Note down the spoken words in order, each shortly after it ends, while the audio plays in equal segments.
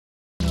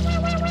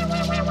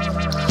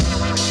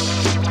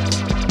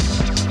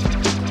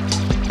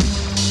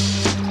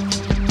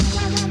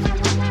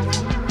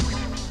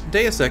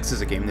Deus Ex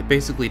is a game that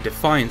basically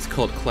defines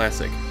cult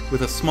classic,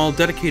 with a small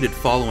dedicated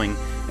following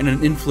and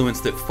an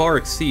influence that far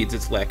exceeds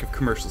its lack of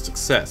commercial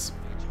success.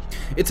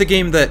 It's a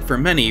game that, for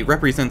many,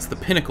 represents the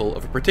pinnacle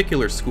of a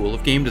particular school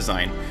of game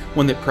design,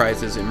 one that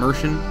prizes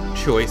immersion,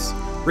 choice,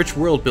 rich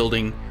world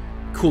building,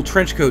 cool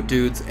trenchcoat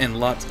dudes, and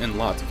lots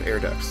of air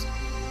ducts.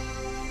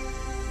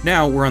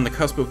 Now we're on the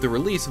cusp of the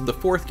release of the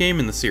fourth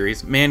game in the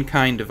series,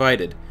 Mankind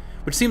Divided,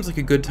 which seems like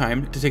a good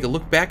time to take a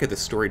look back at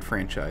this storied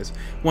franchise,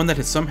 one that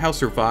has somehow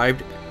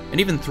survived and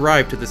even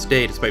thrived to this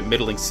day despite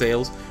middling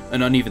sales,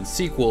 an uneven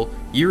sequel,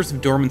 years of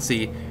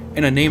dormancy,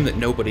 and a name that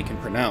nobody can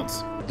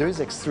pronounce.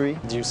 Deus Ex 3.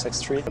 Deus Ex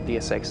 3.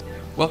 Deus Ex.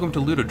 Welcome to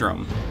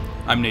Ludodrum.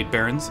 I'm Nate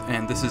Behrens,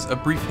 and this is a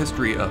brief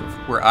history of,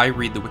 where I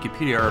read the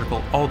Wikipedia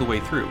article all the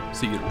way through,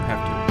 so you don't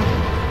have to.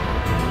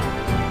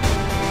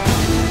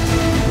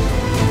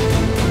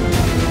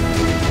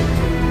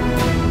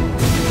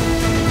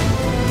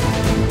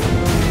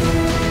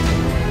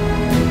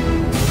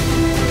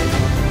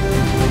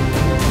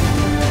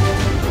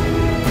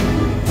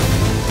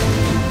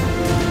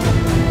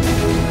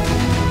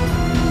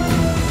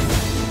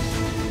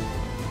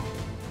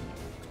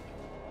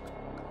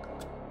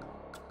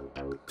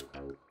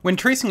 When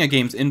tracing a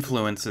game's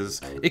influences,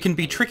 it can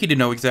be tricky to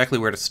know exactly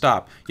where to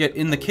stop, yet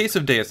in the case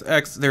of Deus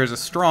Ex, there is a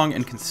strong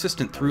and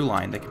consistent through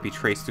line that can be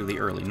traced through the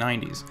early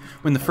 90s,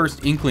 when the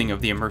first inkling of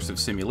the immersive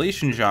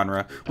simulation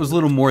genre was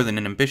little more than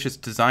an ambitious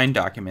design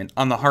document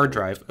on the hard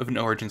drive of an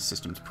Origin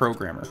Systems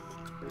programmer.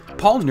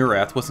 Paul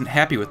Neurath wasn't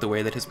happy with the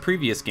way that his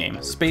previous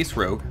game, Space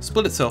Rogue,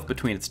 split itself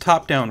between its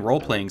top-down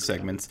role-playing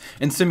segments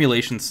and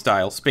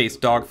simulation-style space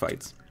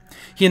dogfights.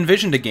 He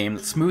envisioned a game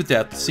that smoothed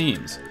out the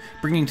seams,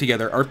 bringing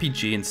together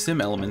RPG and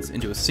sim elements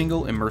into a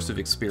single immersive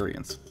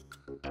experience.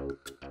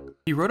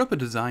 He wrote up a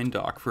design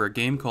doc for a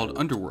game called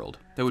Underworld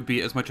that would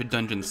be as much a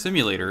dungeon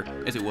simulator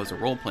as it was a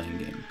role-playing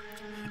game.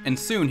 And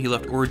soon he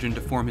left Origin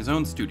to form his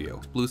own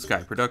studio, Blue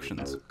Sky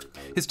Productions.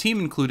 His team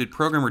included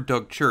programmer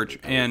Doug Church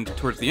and,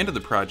 towards the end of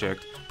the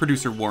project,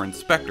 producer Warren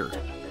Spector.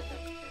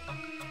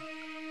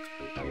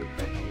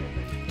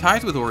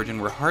 Ties with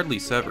Origin were hardly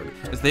severed,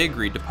 as they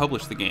agreed to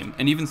publish the game,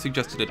 and even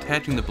suggested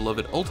attaching the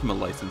beloved Ultima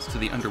license to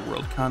the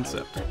Underworld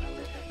concept.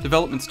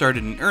 Development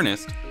started in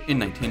earnest in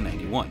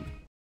 1991.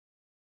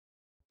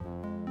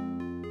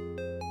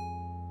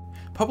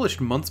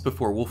 Published months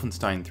before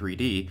Wolfenstein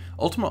 3D,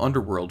 Ultima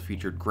Underworld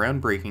featured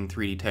groundbreaking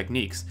 3D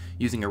techniques,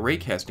 using a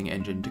raycasting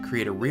engine to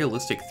create a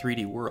realistic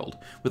 3D world,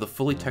 with a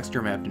fully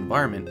texture-mapped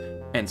environment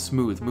and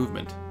smooth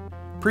movement.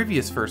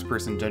 Previous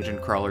first-person dungeon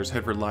crawlers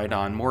had relied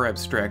on more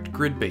abstract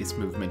grid-based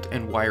movement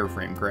and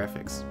wireframe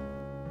graphics.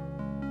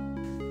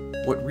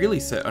 What really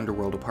set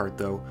Underworld apart,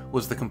 though,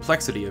 was the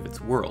complexity of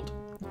its world.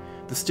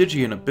 The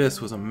Stygian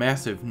Abyss was a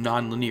massive,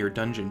 non-linear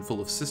dungeon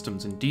full of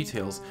systems and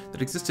details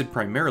that existed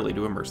primarily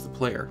to immerse the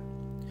player.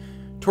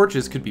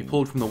 Torches could be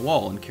pulled from the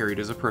wall and carried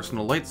as a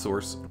personal light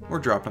source, or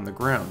dropped on the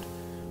ground.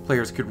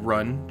 Players could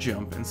run,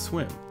 jump, and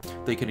swim.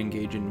 They could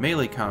engage in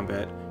melee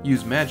combat,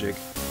 use magic,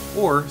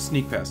 or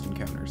sneak past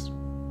encounters.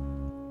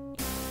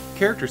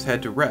 Characters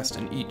had to rest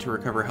and eat to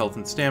recover health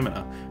and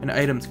stamina, and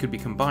items could be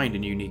combined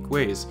in unique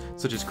ways,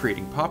 such as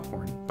creating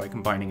popcorn by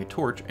combining a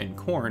torch and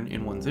corn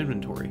in one's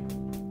inventory.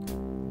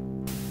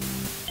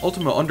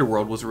 Ultima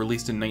Underworld was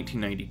released in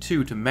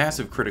 1992 to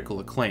massive critical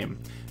acclaim,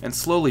 and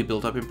slowly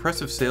built up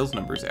impressive sales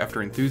numbers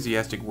after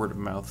enthusiastic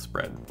word-of-mouth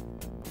spread.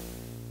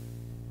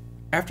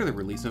 After the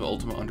release of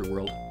Ultima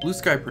Underworld, Blue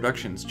Sky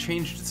Productions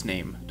changed its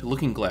name to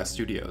Looking Glass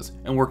Studios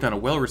and worked on a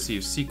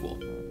well-received sequel.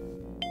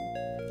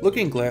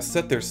 Looking Glass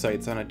set their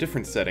sights on a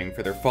different setting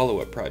for their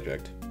follow-up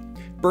project.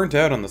 Burnt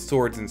out on the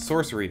swords and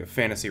sorcery of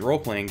fantasy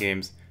role-playing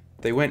games,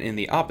 they went in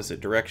the opposite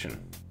direction.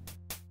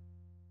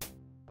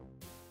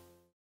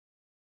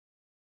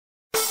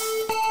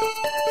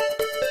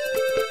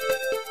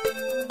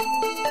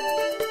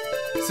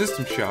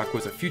 System Shock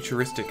was a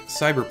futuristic,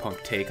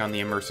 cyberpunk take on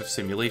the immersive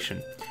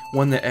simulation,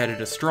 one that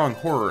added a strong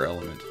horror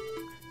element.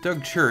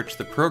 Doug Church,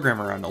 the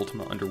programmer on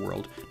Ultima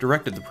Underworld,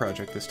 directed the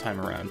project this time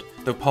around,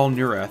 though Paul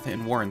Neurath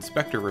and Warren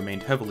Spector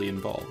remained heavily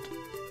involved.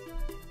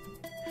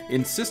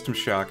 In System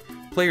Shock,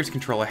 players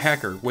control a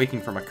hacker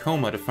waking from a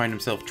coma to find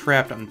himself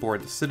trapped on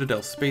board the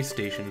Citadel space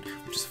station,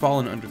 which has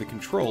fallen under the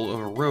control of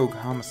a rogue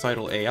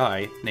homicidal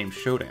AI named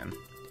Shodan.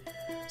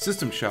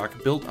 System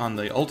Shock built on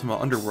the Ultima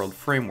Underworld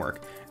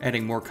framework,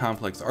 adding more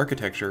complex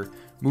architecture,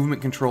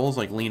 movement controls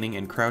like leaning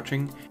and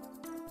crouching,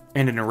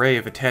 and an array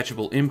of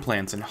attachable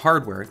implants and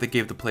hardware that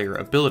gave the player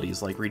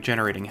abilities like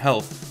regenerating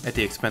health at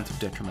the expense of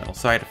detrimental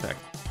side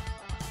effects.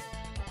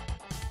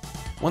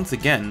 Once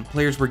again,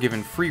 players were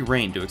given free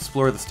rein to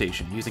explore the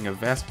station using a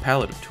vast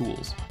palette of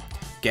tools.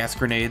 Gas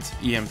grenades,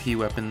 EMP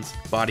weapons,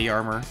 body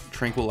armor,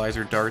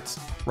 tranquilizer darts,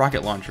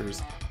 rocket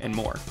launchers, and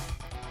more.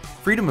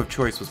 Freedom of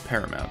choice was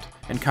paramount,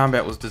 and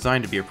combat was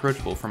designed to be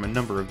approachable from a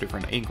number of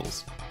different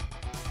angles.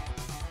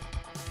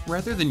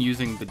 Rather than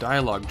using the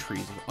dialogue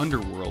trees of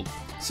Underworld,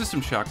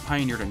 System Shock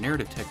pioneered a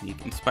narrative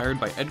technique inspired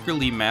by Edgar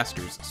Lee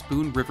Masters'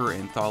 Spoon River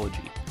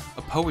Anthology,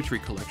 a poetry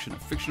collection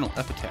of fictional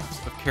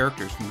epitaphs of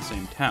characters from the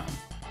same town.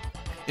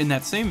 In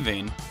that same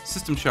vein,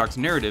 System Shock's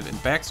narrative and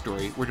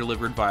backstory were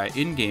delivered via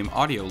in-game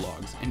audio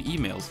logs and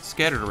emails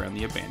scattered around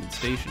the abandoned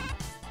station.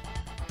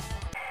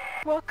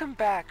 Welcome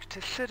back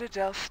to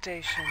Citadel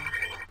Station.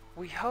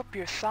 We hope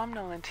your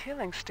somnolent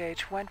healing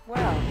stage went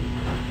well.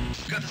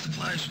 Got the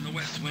supplies from the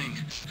West Wing.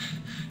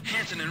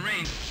 Hanson and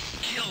Rain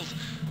killed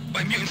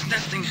by mutants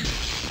nesting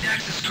the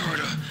access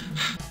corridor.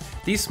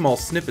 These small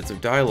snippets of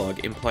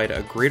dialogue implied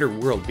a greater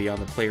world beyond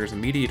the player's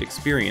immediate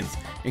experience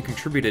and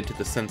contributed to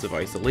the sense of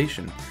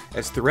isolation,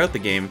 as throughout the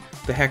game,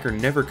 the hacker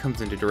never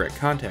comes into direct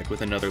contact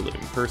with another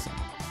living person.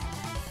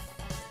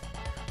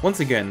 Once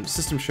again,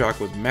 System Shock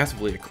was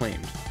massively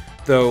acclaimed.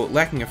 Though,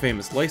 lacking a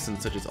famous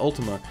license such as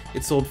Ultima,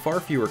 it sold far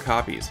fewer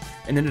copies,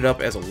 and ended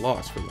up as a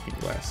loss for Looking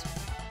Glass.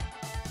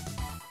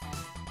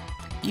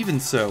 Even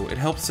so, it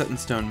helped set in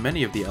stone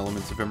many of the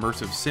elements of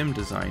immersive sim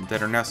design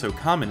that are now so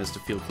common as to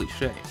feel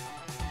cliché.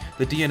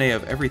 The DNA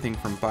of everything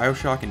from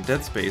Bioshock and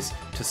Dead Space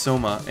to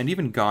Soma and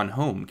even Gone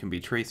Home can be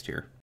traced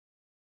here.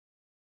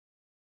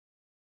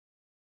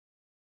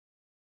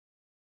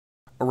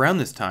 Around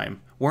this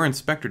time, Warren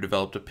Spector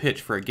developed a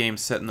pitch for a game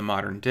set in the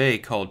modern day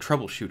called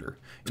Troubleshooter,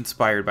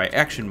 inspired by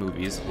action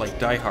movies like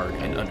Die Hard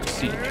and Under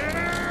Siege.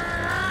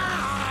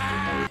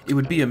 It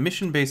would be a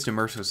mission-based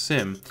immersive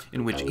sim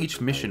in which each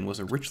mission was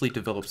a richly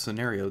developed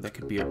scenario that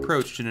could be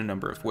approached in a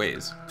number of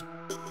ways.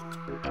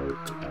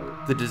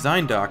 The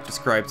design doc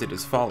describes it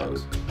as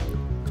follows.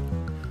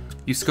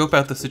 You scope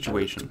out the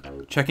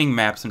situation, checking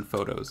maps and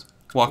photos,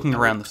 walking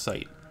around the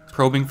site,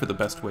 probing for the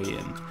best way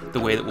in, the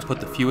way that will put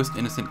the fewest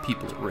innocent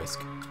people at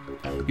risk.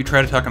 You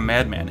try to talk a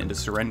madman into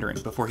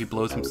surrendering before he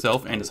blows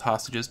himself and his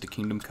hostages to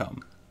Kingdom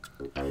Come.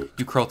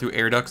 You crawl through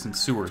air ducts and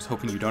sewers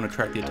hoping you don't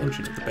attract the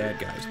attention of the bad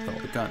guys with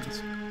all the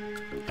guns.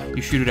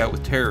 You shoot it out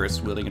with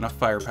terrorists wielding enough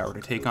firepower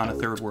to take on a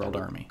third world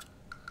army.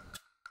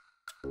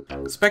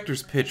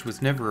 Spector's pitch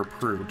was never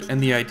approved,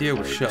 and the idea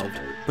was shelved,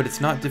 but it's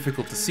not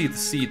difficult to see the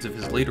seeds of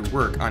his later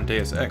work on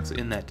Deus Ex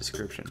in that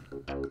description.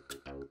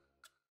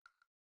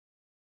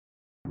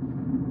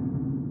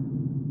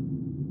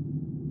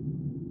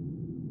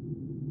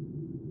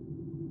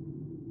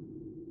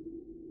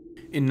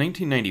 In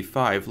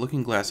 1995,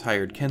 Looking Glass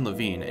hired Ken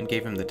Levine and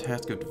gave him the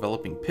task of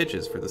developing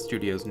pitches for the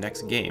studio's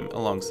next game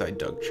alongside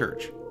Doug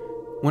Church.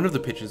 One of the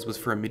pitches was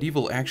for a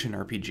medieval action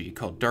RPG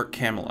called Dark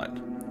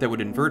Camelot that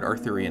would invert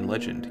Arthurian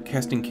legend,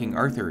 casting King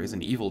Arthur as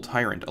an evil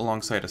tyrant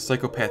alongside a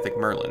psychopathic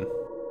Merlin.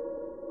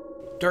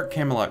 Dark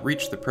Camelot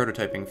reached the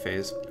prototyping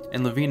phase,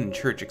 and Levine and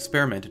Church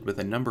experimented with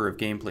a number of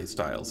gameplay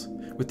styles,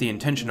 with the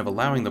intention of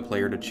allowing the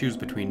player to choose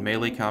between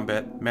melee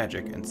combat,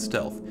 magic, and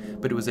stealth,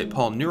 but it was at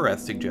Paul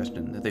Neurath's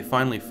suggestion that they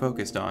finally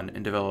focused on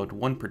and developed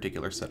one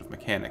particular set of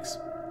mechanics,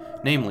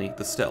 namely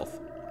the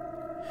stealth.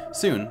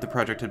 Soon, the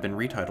project had been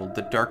retitled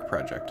the Dark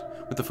Project,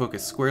 with the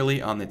focus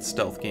squarely on its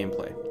stealth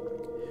gameplay.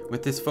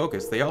 With this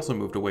focus, they also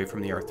moved away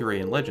from the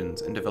Arthurian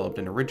legends and developed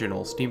an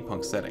original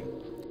steampunk setting.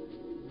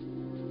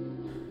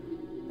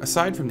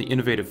 Aside from the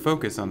innovative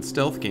focus on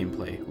stealth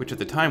gameplay, which at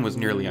the time was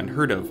nearly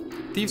unheard of,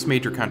 Thief's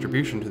major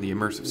contribution to the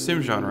immersive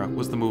sim genre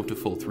was the move to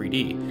full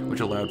 3D,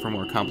 which allowed for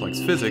more complex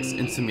physics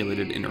and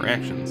simulated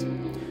interactions.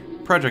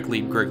 Project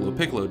lead Greg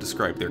Lopicolo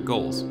described their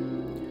goals.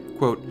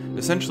 Quote,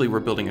 "Essentially we're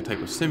building a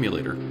type of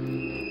simulator,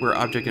 where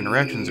object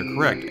interactions are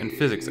correct and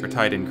physics are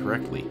tied in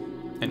correctly."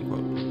 End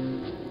quote.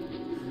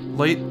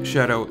 Light,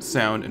 shadow,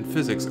 sound, and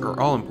physics are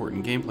all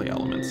important gameplay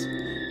elements.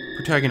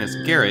 Protagonist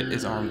Garrett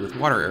is armed with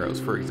water arrows,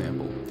 for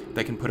example,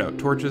 that can put out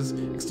torches,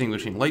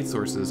 extinguishing light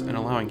sources and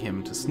allowing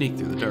him to sneak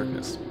through the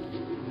darkness.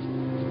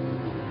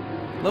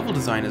 Level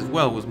design as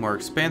well was more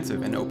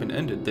expansive and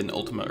open-ended than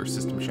Ultima or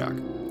System Shock.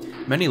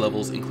 Many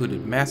levels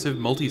included massive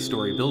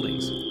multi-story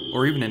buildings,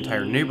 or even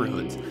entire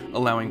neighborhoods,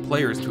 allowing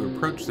players to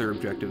approach their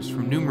objectives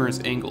from numerous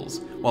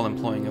angles while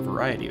employing a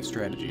variety of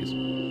strategies.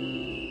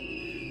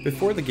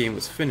 Before the game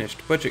was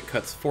finished, budget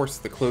cuts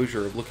forced the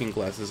closure of Looking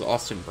Glass's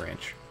Austin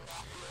branch,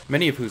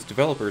 many of whose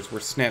developers were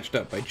snatched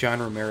up by John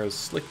Romero's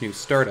slick new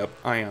startup,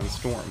 Ion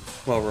Storm,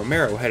 while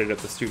Romero headed up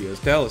the studio's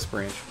Dallas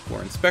branch.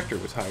 Warren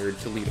Spector was hired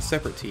to lead a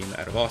separate team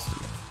out of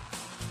Austin.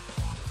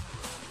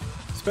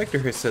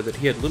 Spector has said that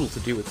he had little to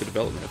do with the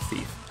development of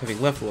Thief,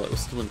 having left while it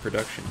was still in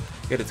production,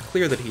 yet it's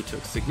clear that he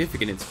took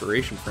significant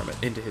inspiration from it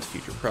into his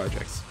future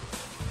projects.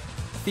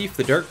 Thief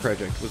the Dark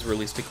Project was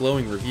released to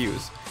glowing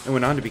reviews, and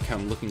went on to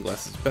become Looking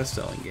Glass's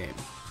best-selling game.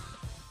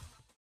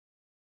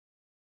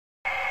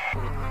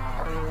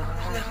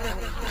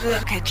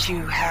 Look at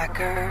you,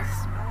 hacker.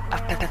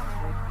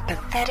 A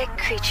pathetic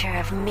creature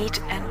of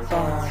meat and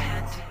bone.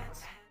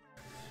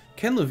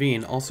 Ken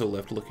Levine also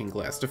left Looking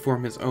Glass to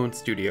form his own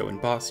studio in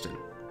Boston.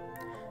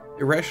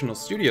 Irrational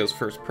Studios'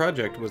 first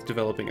project was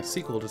developing a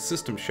sequel to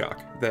System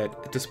Shock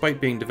that, despite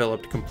being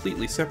developed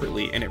completely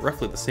separately and at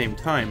roughly the same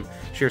time,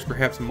 shares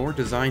perhaps more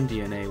design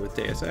DNA with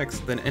Deus Ex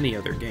than any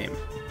other game.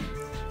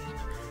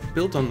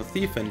 Built on the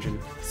Thief engine,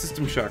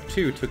 System Shock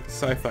 2 took the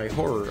sci-fi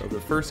horror of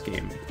the first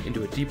game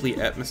into a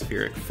deeply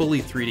atmospheric,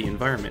 fully 3D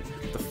environment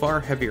with a far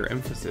heavier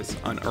emphasis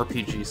on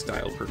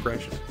RPG-style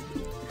progression.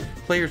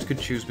 players could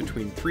choose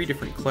between 3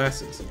 different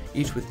classes,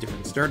 each with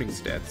different starting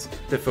stats,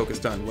 that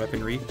focused on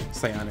weaponry,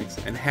 psionics,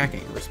 and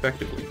hacking,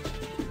 respectively.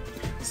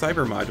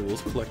 Cyber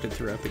modules collected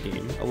throughout the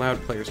game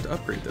allowed players to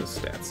upgrade those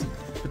stats,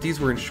 but these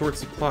were in short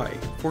supply,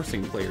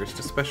 forcing players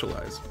to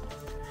specialize.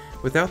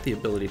 Without the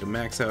ability to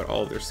max out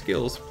all of their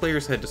skills,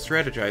 players had to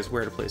strategize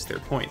where to place their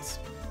points.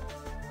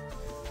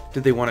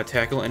 Did they want to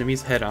tackle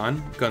enemies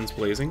head-on, guns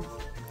blazing?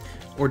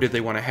 Or did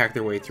they want to hack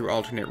their way through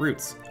alternate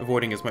routes,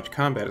 avoiding as much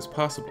combat as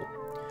possible?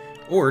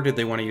 Or did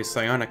they want to use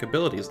psionic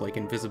abilities like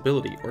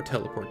invisibility or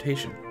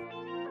teleportation?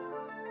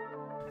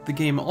 The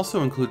game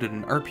also included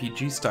an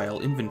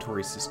RPG-style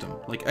inventory system,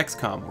 like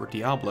XCOM or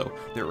Diablo,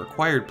 that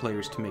required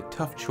players to make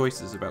tough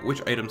choices about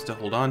which items to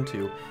hold on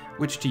to,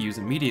 which to use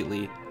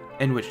immediately,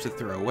 and which to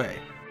throw away.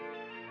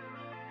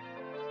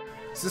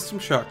 System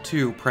Shock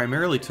 2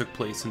 primarily took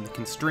place in the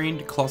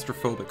constrained,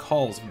 claustrophobic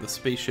halls of the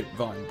spaceship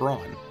Von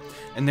Braun,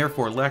 and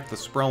therefore lacked the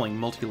sprawling,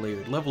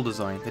 multi-layered level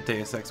design that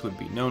Deus Ex would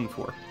be known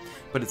for,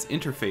 but its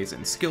interface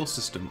and skill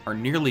system are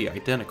nearly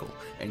identical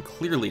and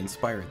clearly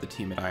inspired the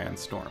team at Ion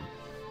Storm.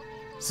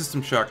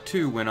 System Shock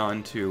 2 went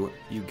on to,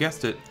 you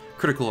guessed it,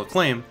 critical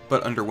acclaim,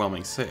 but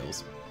underwhelming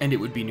sales. And it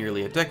would be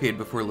nearly a decade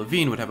before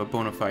Levine would have a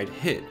bona fide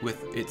hit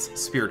with its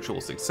spiritual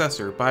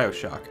successor,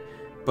 BioShock,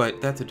 but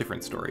that's a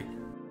different story.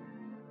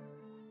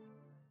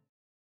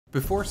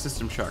 Before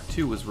System Shock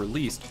 2 was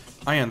released,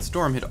 Ion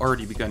Storm had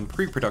already begun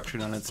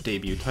pre-production on its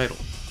debut title.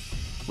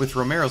 With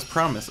Romero's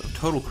promise of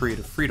total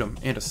creative freedom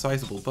and a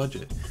sizable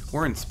budget,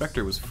 Warren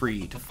Spector was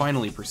free to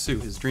finally pursue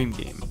his dream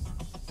game.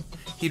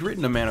 He'd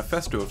written a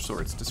manifesto of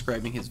sorts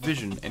describing his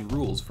vision and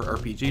rules for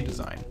RPG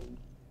design.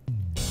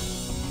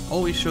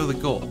 Always show the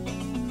goal.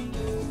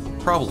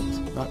 Problems,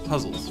 not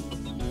puzzles.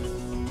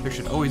 There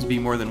should always be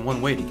more than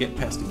one way to get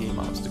past a game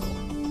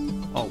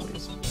obstacle.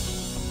 Always.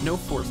 No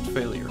forced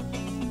failure.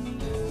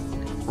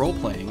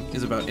 Role-playing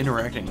is about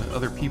interacting with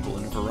other people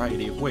in a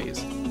variety of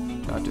ways.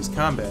 Not just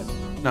combat,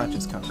 not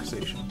just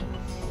conversation.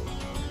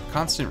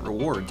 Constant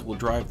rewards will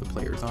drive the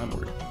players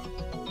onward.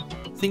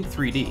 Think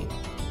 3D.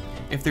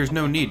 If there's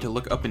no need to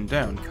look up and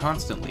down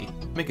constantly,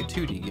 make a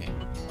 2D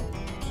game.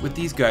 With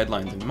these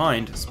guidelines in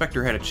mind,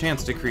 Spector had a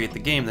chance to create the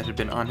game that had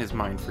been on his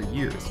mind for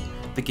years,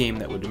 the game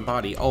that would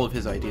embody all of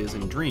his ideas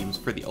and dreams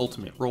for the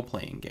ultimate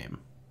role-playing game.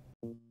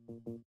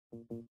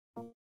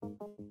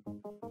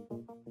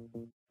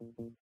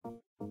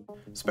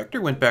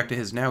 Spector went back to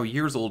his now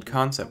years-old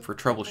concept for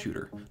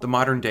Troubleshooter, the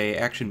modern-day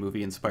action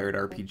movie-inspired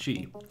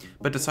RPG,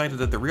 but decided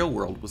that the real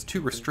world was too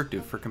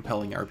restrictive for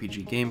compelling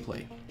RPG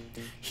gameplay.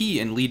 He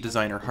and lead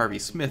designer Harvey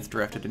Smith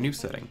drafted a new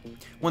setting,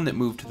 one that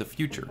moved to the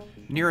future,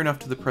 near enough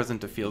to the present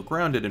to feel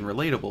grounded and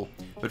relatable,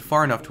 but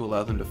far enough to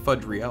allow them to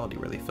fudge reality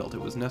where they felt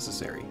it was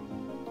necessary.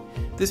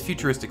 This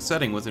futuristic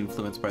setting was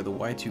influenced by the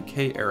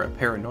Y2K-era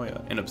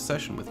paranoia and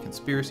obsession with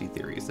conspiracy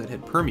theories that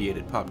had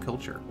permeated pop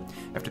culture,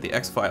 after the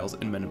X-Files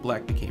and Men in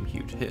Black became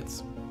huge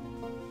hits.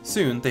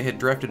 Soon, they had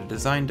drafted a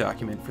design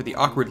document for the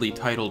awkwardly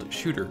titled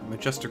Shooter: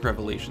 Majestic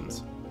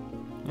Revelations.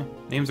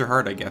 Names are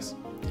hard, I guess.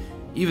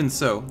 Even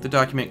so, the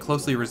document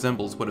closely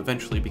resembles what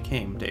eventually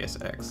became Deus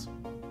Ex.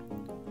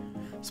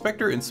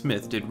 Spector and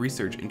Smith did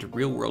research into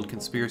real-world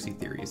conspiracy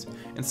theories,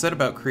 and set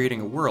about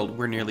creating a world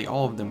where nearly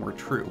all of them were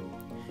true,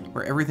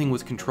 where everything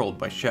was controlled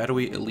by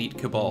shadowy elite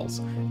cabals,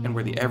 and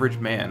where the average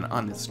man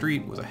on the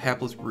street was a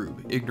hapless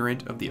rube,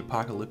 ignorant of the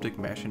apocalyptic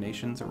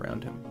machinations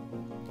around him.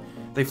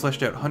 They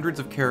fleshed out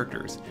hundreds of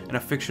characters, and a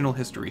fictional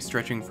history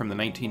stretching from the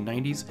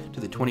 1990s to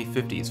the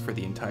 2050s for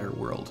the entire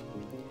world.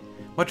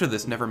 Much of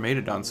this never made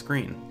it on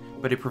screen,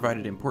 but it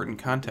provided important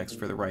context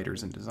for the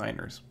writers and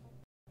designers.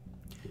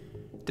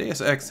 Deus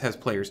Ex has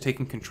players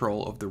taking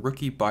control of the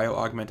rookie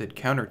bio-augmented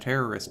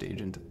counter-terrorist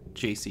agent,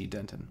 J.C.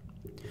 Denton.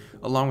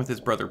 Along with his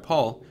brother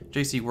Paul,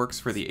 J.C. works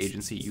for the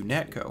agency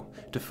UNATCO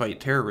to fight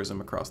terrorism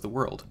across the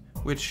world,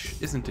 which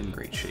isn't in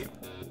great shape.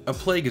 A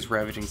plague is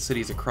ravaging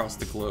cities across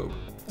the globe.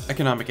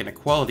 Economic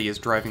inequality is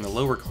driving the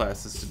lower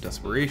classes to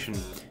desperation,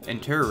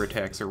 and terror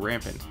attacks are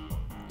rampant.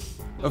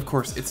 Of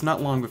course, it's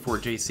not long before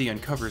JC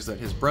uncovers that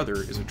his brother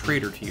is a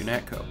traitor to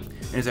UNATCO,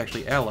 and is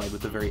actually allied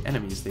with the very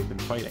enemies they've been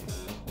fighting.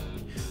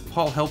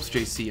 Paul helps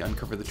JC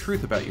uncover the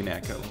truth about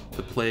UNATCO,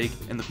 the plague,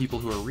 and the people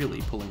who are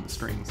really pulling the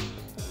strings.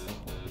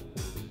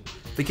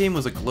 The game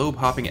was a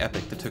globe-hopping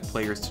epic that took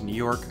players to New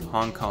York,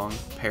 Hong Kong,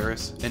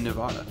 Paris, and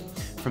Nevada,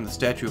 from the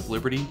Statue of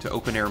Liberty to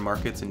open-air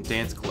markets and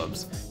dance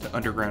clubs to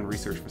underground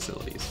research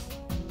facilities.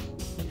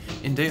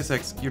 In Deus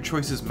Ex, your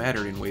choices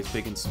mattered in ways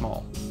big and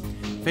small.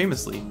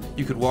 Famously,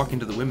 you could walk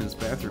into the women's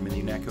bathroom in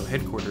the UNATCO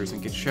headquarters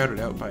and get shouted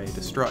out by a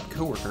distraught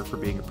coworker for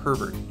being a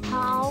pervert.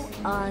 How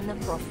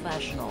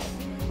unprofessional.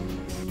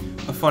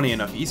 A funny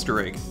enough Easter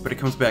egg, but it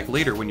comes back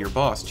later when your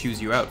boss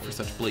chews you out for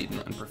such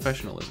blatant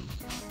unprofessionalism.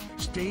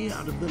 Stay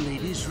out of the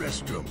ladies'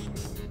 restroom.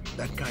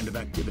 That kind of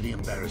activity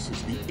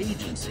embarrasses the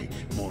agency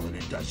more than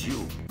it does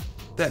you.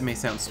 That may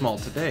sound small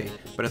today,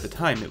 but at the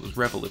time it was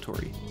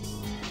revelatory.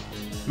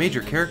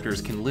 Major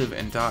characters can live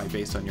and die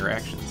based on your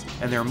actions,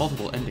 and there are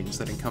multiple endings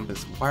that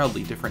encompass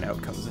wildly different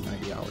outcomes and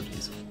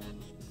ideologies.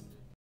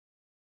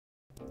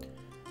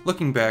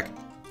 Looking back,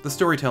 The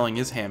storytelling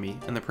is hammy,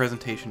 and the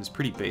presentation is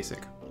pretty basic.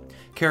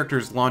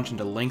 Characters launch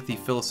into lengthy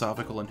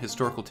philosophical and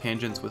historical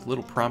tangents with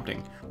little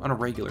prompting on a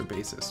regular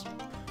basis.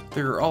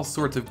 There are all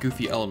sorts of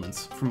goofy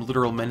elements, from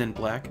literal men in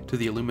black to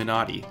the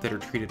Illuminati, that are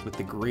treated with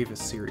the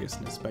gravest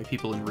seriousness by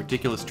people in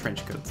ridiculous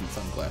trench coats and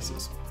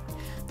sunglasses.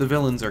 The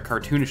villains are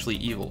cartoonishly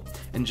evil,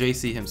 and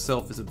JC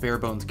himself is a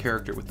bare-bones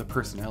character with the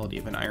personality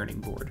of an ironing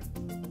board.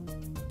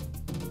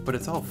 But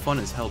it's all fun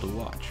as hell to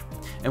watch,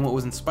 and what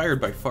was inspired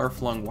by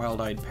far-flung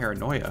wild-eyed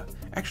paranoia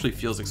actually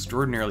feels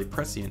extraordinarily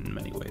prescient in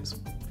many ways.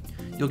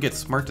 You'll get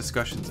smart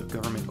discussions of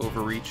government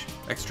overreach,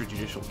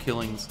 extrajudicial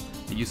killings,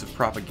 the use of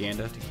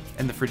propaganda,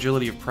 and the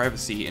fragility of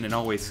privacy in an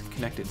always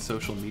connected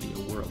social media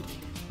world.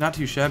 Not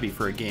too shabby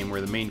for a game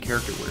where the main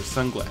character wears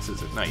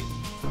sunglasses at night.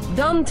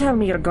 Don't tell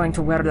me you're going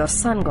to wear those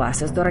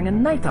sunglasses during a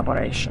night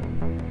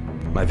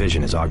operation. My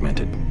vision is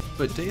augmented.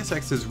 But Deus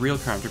Ex's real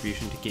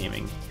contribution to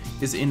gaming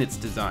is in its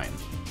design.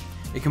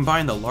 It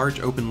combined the large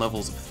open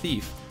levels of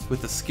Thief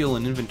with the skill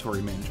and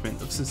inventory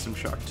management of System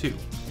Shock 2,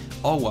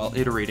 all while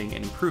iterating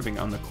and improving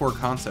on the core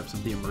concepts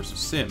of the immersive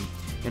sim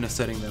in a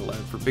setting that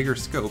allowed for bigger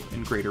scope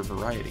and greater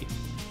variety.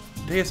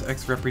 Deus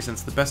Ex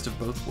represents the best of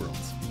both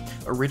worlds.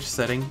 A rich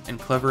setting and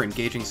clever,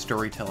 engaging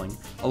storytelling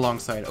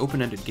alongside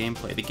open-ended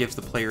gameplay that gives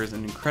the players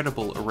an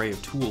incredible array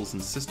of tools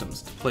and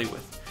systems to play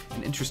with,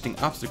 and interesting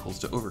obstacles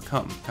to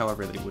overcome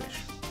however they wish.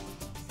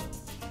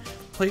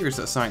 Players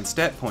assign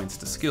stat points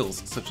to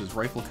skills such as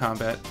rifle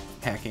combat,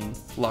 hacking,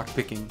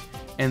 lockpicking,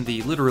 and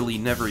the literally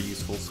never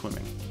useful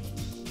swimming.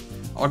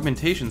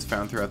 Augmentations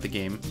found throughout the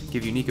game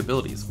give unique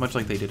abilities, much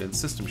like they did in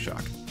System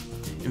Shock.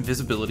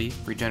 Invisibility,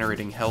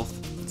 regenerating health,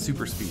 and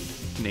super speed,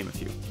 to name a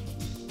few.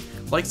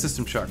 Like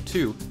System Shock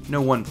 2,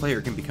 no one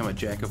player can become a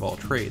jack of all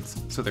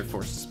trades, so they're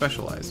forced to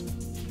specialize.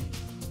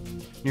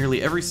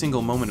 Nearly every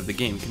single moment of the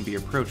game can be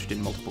approached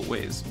in multiple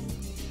ways.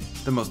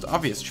 The most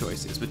obvious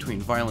choice is between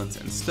violence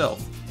and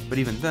stealth, but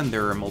even then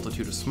there are a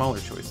multitude of smaller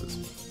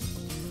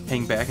choices.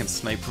 Hang back and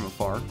snipe from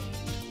afar,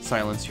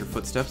 silence your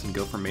footsteps and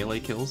go for melee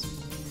kills.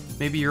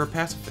 Maybe you're a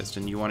pacifist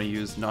and you want to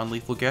use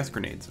non-lethal gas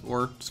grenades,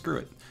 or screw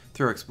it,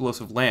 throw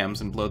explosive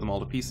lambs and blow them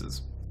all to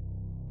pieces.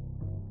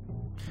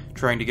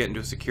 Trying to get into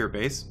a secure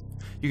base?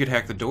 You could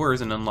hack the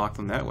doors and unlock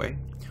them that way,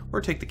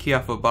 or take the key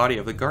off a body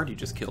of the guard you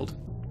just killed.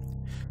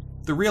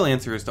 The real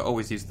answer is to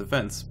always use the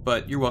vents,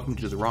 but you're welcome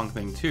to do the wrong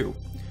thing too.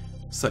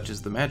 Such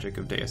is the magic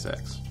of Deus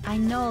Ex. I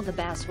know the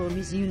bathroom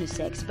is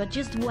unisex, but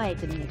just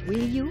wait a minute, will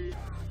you?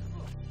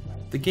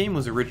 The game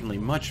was originally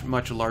much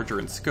larger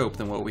in scope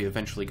than what we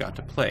eventually got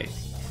to play,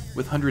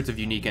 with hundreds of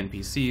unique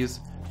NPCs,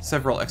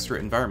 several extra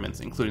environments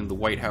including the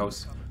White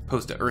House,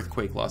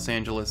 post-earthquake Los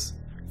Angeles,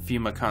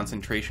 FEMA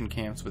concentration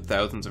camps with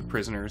thousands of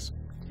prisoners,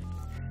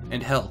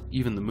 and hell,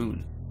 even the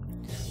moon.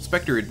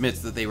 Spectre admits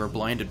that they were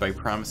blinded by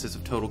promises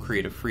of total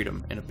creative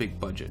freedom and a big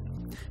budget,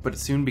 but it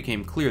soon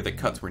became clear that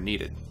cuts were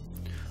needed.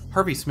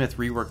 Harvey Smith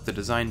reworked the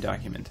design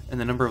document, and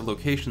the number of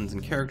locations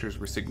and characters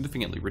were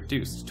significantly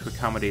reduced to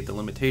accommodate the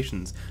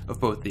limitations of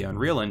both the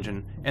Unreal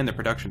Engine and the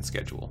production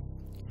schedule.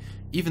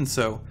 Even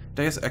so,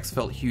 Deus Ex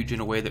felt huge in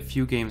a way that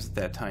few games at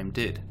that time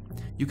did.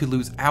 You could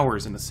lose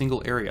hours in a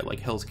single area like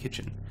Hell's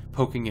Kitchen,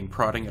 poking and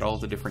prodding at all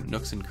the different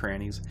nooks and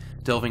crannies,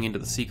 delving into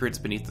the secrets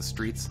beneath the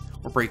streets,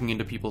 or breaking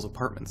into people's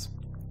apartments.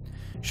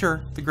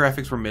 Sure, the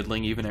graphics were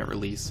middling even at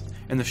release,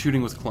 and the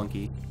shooting was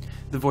clunky.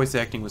 The voice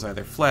acting was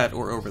either flat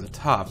or over the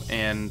top,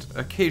 and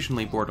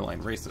occasionally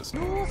borderline racist.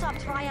 Rules of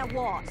Triad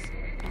Wars.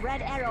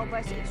 Red Arrow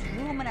versus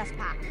Luminous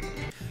Pack.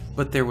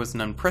 But there was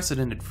an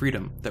unprecedented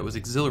freedom that was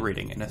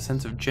exhilarating and a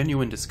sense of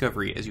genuine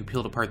discovery as you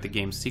peeled apart the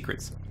game's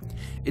secrets.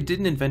 It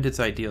didn't invent its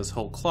ideas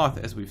whole cloth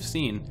as we've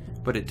seen,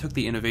 but it took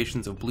the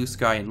innovations of Blue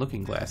Sky and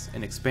Looking Glass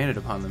and expanded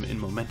upon them in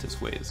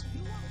momentous ways.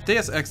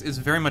 Deus Ex is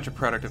very much a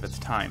product of its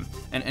time,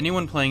 and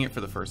anyone playing it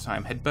for the first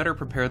time had better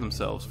prepare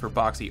themselves for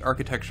boxy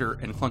architecture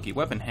and clunky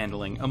weapon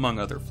handling, among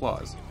other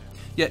flaws.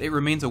 Yet it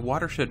remains a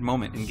watershed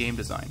moment in game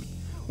design,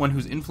 one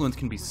whose influence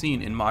can be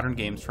seen in modern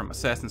games from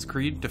Assassin's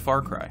Creed to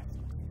Far Cry.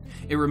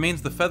 It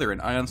remains the feather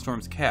in Ion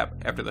Storm's cap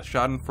after the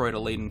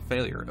schadenfreude-laden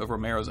failure of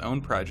Romero's own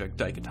project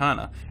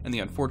Daikatana and the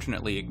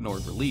unfortunately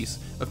ignored release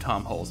of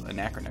Tom Hull's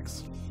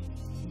Anachronix.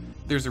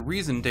 There's a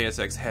reason Deus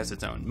Ex has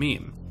its own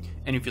meme,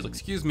 and if you'll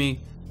excuse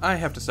me, I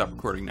have to stop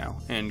recording now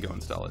and go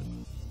install it.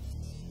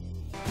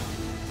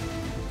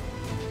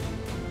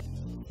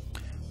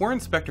 Warren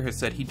Spector has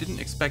said he didn't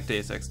expect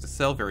Deus Ex to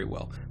sell very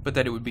well, but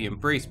that it would be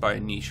embraced by a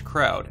niche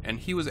crowd, and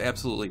he was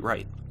absolutely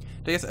right.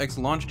 Deus Ex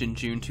launched in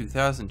June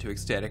 2000 to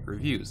ecstatic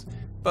reviews,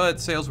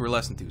 but sales were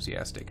less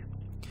enthusiastic.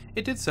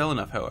 It did sell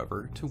enough,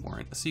 however, to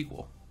warrant a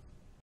sequel.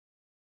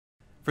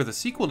 For the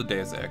sequel to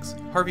Deus Ex,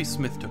 Harvey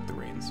Smith took the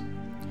reins.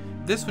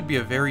 This would be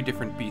a very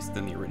different beast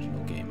than the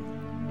original game.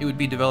 It would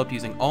be developed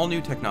using all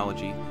new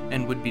technology,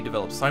 and would be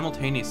developed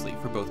simultaneously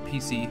for both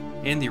PC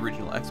and the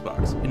original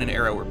Xbox, in an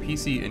era where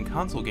PC and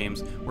console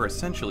games were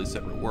essentially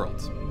separate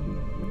worlds.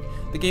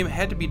 The game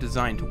had to be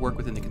designed to work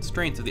within the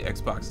constraints of the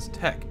Xbox's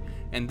tech,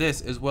 and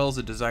this, as well as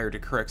a desire to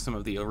correct some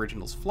of the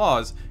original's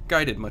flaws,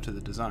 guided much of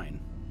the design.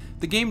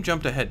 The game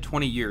jumped ahead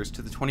 20 years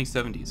to the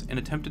 2070s and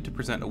attempted to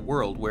present a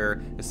world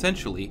where,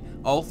 essentially,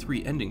 all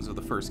 3 endings of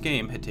the first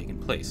game had taken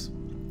place.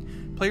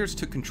 Players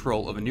took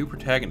control of a new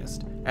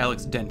protagonist,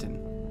 Alex Denton.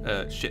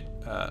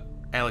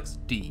 Alex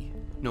D.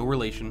 No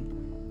relation.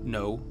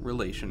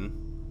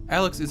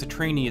 Alex is a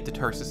trainee at the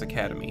Tarsus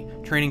Academy,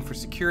 training for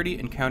security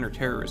and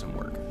counter-terrorism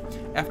work.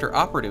 After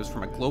operatives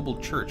from a global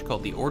church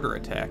called the Order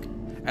attack,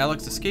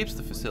 Alex escapes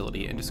the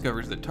facility and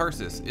discovers that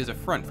Tarsus is a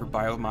front for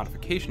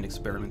biomodification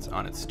experiments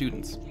on its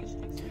students.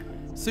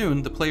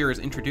 Soon, the player is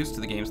introduced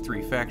to the game's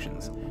 3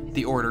 factions: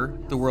 the Order,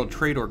 the World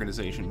Trade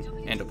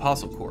Organization, and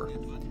Apostle Corps.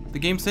 The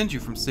game sends you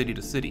from city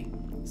to city: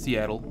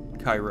 Seattle,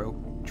 Cairo,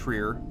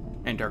 Trier,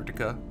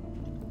 Antarctica,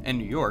 and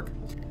New York,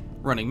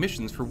 running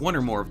missions for one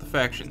or more of the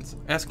factions,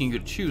 asking you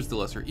to choose the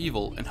lesser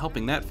evil and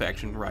helping that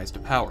faction rise to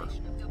power.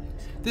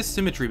 This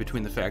symmetry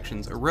between the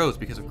factions arose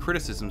because of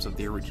criticisms of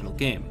the original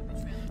game.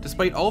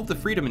 Despite all of the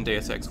freedom in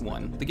Deus Ex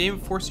 1, the game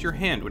forced your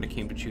hand when it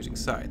came to choosing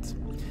sides.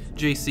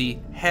 JC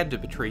had to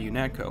betray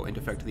UNATCO and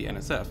defect to the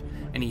NSF,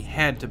 and he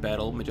had to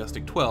battle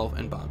Majestic 12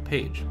 and Bob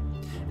Page.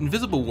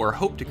 Invisible War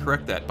hoped to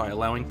correct that by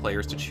allowing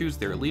players to choose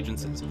their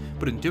allegiances,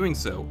 but in doing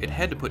so, it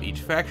had to put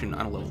each faction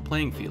on a level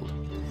playing field.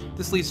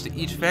 This leads to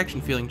each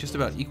faction feeling just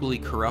about equally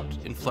corrupt,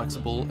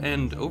 inflexible,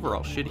 and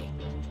overall shitty.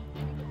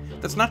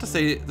 That's not to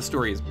say the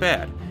story is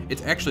bad,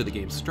 it's actually the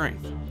game's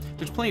strength.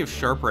 There's plenty of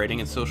sharp writing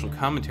and social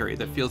commentary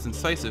that feels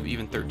incisive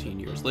even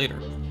 13 years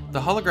later. The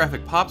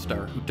holographic pop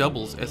star who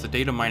doubles as a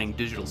data mining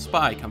digital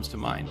spy comes to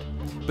mind,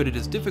 but it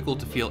is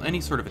difficult to feel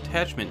any sort of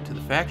attachment to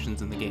the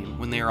factions in the game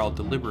when they are all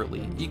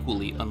deliberately,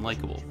 equally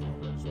unlikable.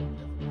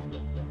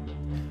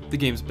 The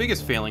game's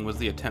biggest failing was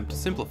the attempt to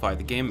simplify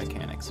the game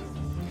mechanics.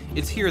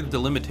 It's here that the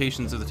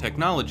limitations of the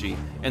technology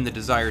and the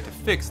desire to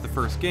fix the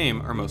first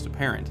game are most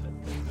apparent.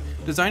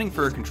 Designing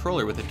for a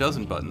controller with a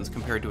dozen buttons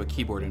compared to a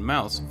keyboard and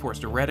mouse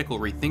forced a radical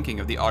rethinking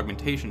of the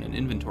augmentation and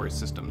inventory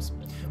systems,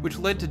 which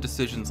led to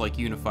decisions like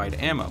unified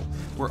ammo,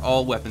 where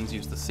all weapons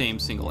use the same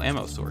single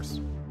ammo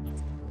source.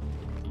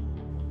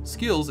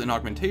 Skills and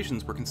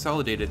augmentations were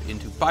consolidated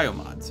into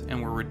biomods,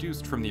 and were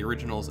reduced from the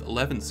original's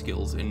 11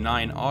 skills and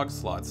 9 aug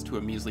slots to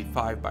a measly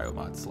 5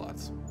 biomod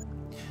slots.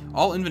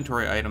 All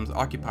inventory items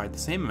occupied the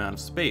same amount of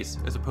space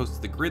as opposed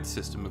to the grid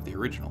system of the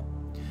original.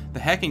 The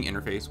hacking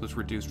interface was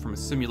reduced from a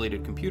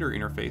simulated computer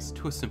interface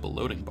to a simple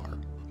loading bar.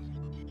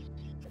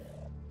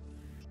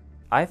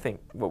 I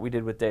think what we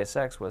did with Deus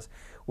Ex was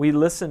we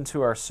listened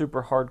to our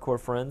super hardcore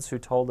friends who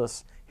told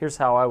us, here's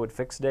how I would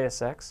fix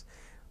Deus Ex.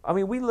 I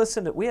mean,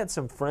 we had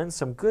some friends,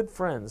 some good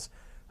friends,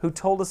 who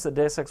told us that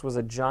Deus Ex was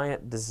a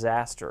giant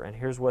disaster and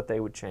here's what they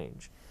would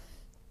change.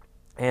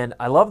 And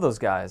I love those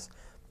guys,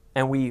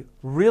 and we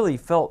really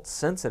felt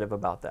sensitive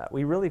about that.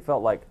 We really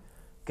felt like,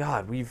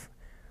 God,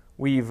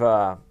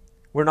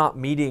 we're not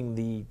meeting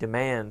the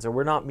demands, or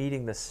we're not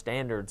meeting the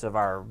standards of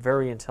our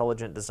very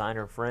intelligent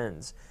designer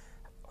friends.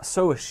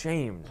 So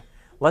ashamed.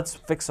 Let's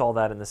fix all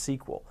that in the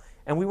sequel.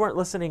 And we weren't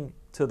listening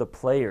to the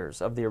players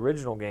of the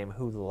original game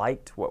who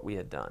liked what we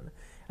had done.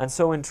 And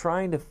so in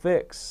trying to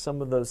fix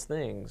some of those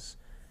things,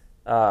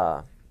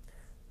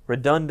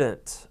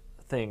 redundant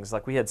things,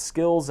 like we had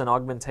skills and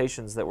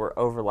augmentations that were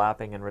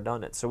overlapping and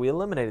redundant. So we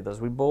eliminated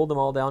those. We boiled them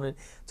all down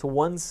into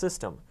one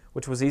system,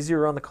 which was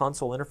easier on the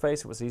console interface.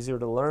 It was easier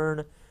to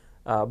learn.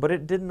 But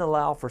it didn't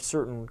allow for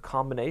certain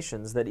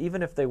combinations that,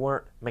 even if they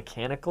weren't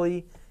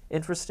mechanically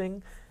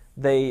interesting,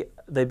 they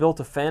built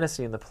a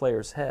fantasy in the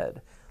player's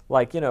head.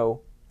 Like,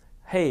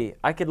 hey,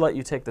 I could let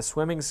you take the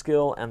swimming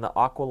skill and the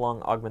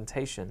aqualung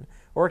augmentation,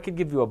 or I could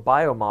give you a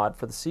biomod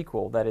for the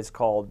sequel that is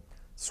called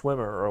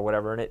Swimmer or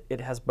whatever, and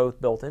it has both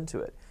built into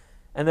it.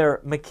 And they're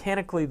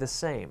mechanically the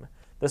same.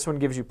 This one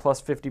gives you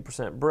plus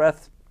 50%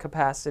 breath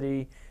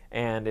capacity,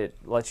 and it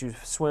lets you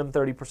swim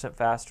 30%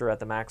 faster at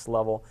the max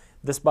level.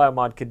 This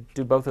biomod could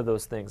do both of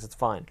those things, it's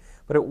fine.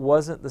 But it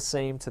wasn't the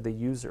same to the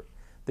user.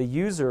 The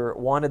user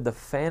wanted the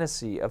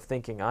fantasy of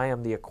thinking, I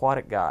am the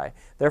aquatic guy,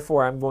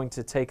 therefore I'm going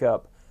to take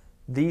up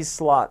these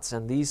slots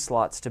and these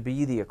slots to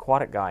be the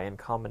aquatic guy in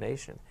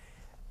combination.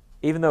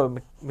 Even though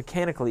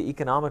mechanically,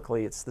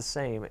 economically, it's the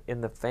same,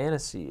 in the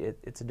fantasy,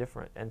 it's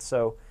different. And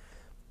so,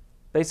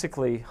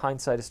 basically,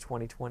 hindsight is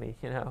 20/20,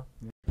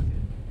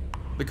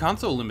 The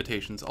console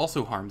limitations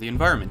also harmed the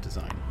environment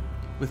design.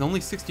 With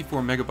only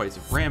 64 megabytes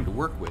of RAM to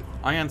work with,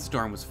 Ion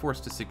Storm was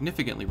forced to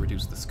significantly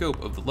reduce the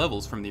scope of the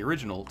levels from the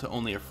original to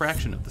only a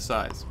fraction of the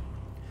size.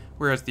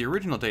 Whereas the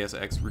original Deus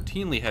Ex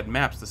routinely had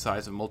maps the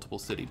size of multiple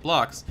city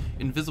blocks,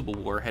 Invisible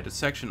War had to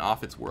section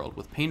off its world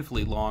with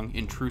painfully long,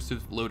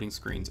 intrusive loading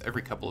screens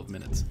every couple of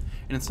minutes,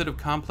 and instead of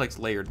complex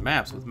layered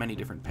maps with many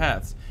different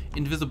paths,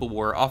 Invisible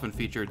War often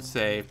featured,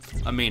 say,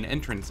 a main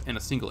entrance and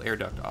a single air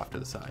duct off to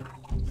the side.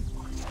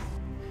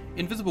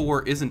 Invisible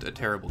War isn't a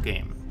terrible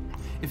game.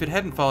 If it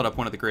hadn't followed up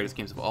one of the greatest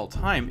games of all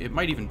time, it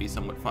might even be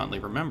somewhat fondly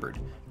remembered,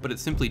 but it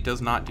simply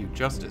does not do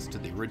justice to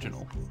the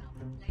original.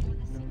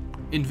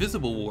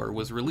 Invisible War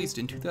was released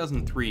in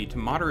 2003 to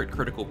moderate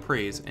critical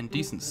praise and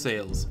decent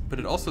sales, but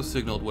it also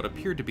signaled what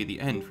appeared to be the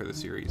end for the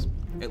series,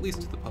 at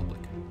least to the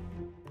public.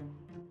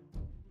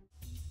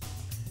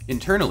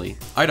 Internally,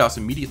 Eidos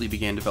immediately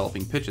began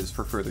developing pitches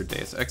for further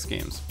Deus Ex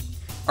games.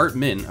 Art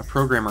Min, a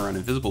programmer on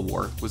Invisible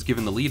War, was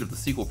given the lead of the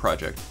sequel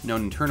project,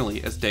 known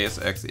internally as Deus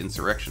Ex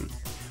Insurrection.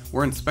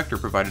 Warren Spector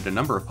provided a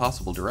number of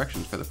possible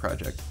directions for the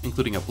project,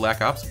 including a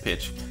Black Ops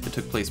pitch that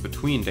took place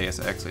between Deus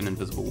Ex and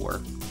Invisible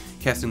War,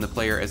 casting the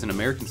player as an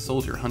American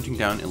soldier hunting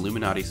down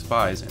Illuminati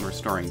spies and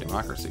restoring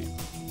democracy.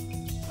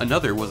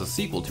 Another was a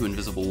sequel to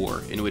Invisible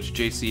War, in which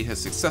JC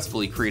has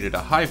successfully created a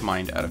hive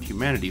mind out of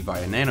humanity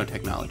via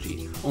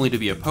nanotechnology, only to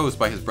be opposed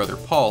by his brother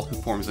Paul, who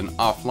forms an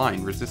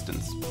offline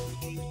resistance.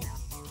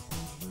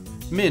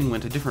 Min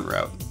went a different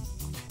route.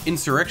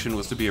 Insurrection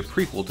was to be a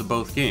prequel to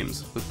both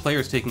games, with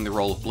players taking the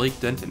role of Blake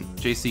Denton,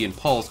 JC and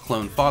Paul's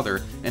clone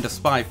father, and a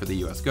spy for the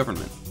US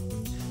government.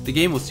 The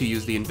game was to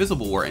use the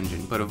Invisible War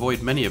engine, but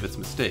avoid many of its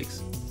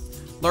mistakes.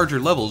 Larger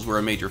levels were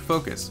a major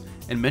focus,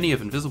 and many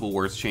of Invisible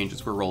War's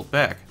changes were rolled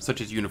back, such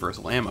as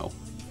universal ammo.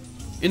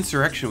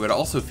 Insurrection would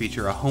also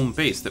feature a home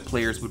base that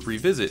players would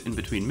revisit in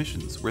between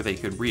missions, where they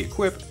could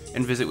re-equip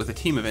and visit with a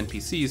team of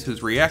NPCs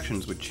whose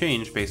reactions would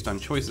change based on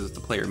choices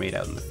the player made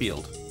out in the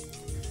field.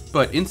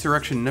 But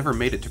Insurrection never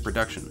made it to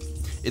production.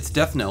 Its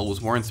death knell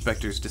was Warren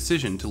Spector's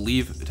decision to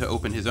leave to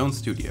open his own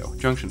studio,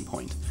 Junction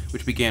Point,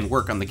 which began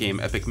work on the game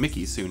Epic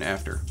Mickey soon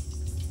after.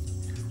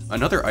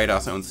 Another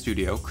Eidos-owned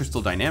studio,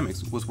 Crystal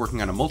Dynamics, was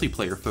working on a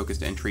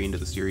multiplayer-focused entry into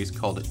the series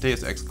called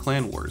Deus Ex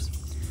Clan Wars.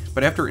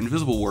 But after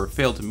Invisible War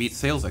failed to meet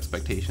sales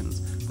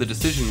expectations, the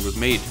decision was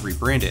made to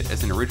rebrand it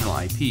as an original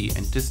IP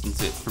and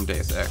distance it from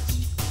Deus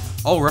Ex.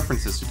 All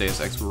references to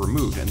Deus Ex were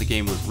removed and the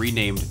game was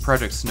renamed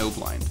Project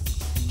Snowblind.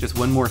 Just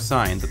one more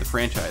sign that the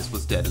franchise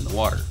was dead in the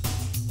water.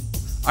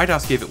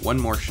 Eidos gave it one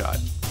more shot.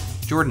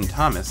 Jordan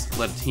Thomas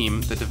led a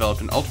team that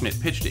developed an alternate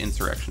pitch to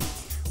Insurrection,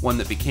 one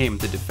that became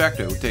the de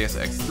facto Deus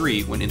Ex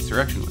 3 when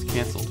Insurrection was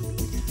cancelled.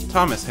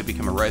 Thomas had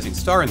become a rising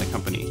star in the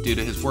company due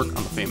to his work on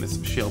the famous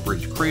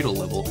Shalebridge Cradle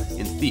level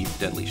in Thief: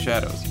 Deadly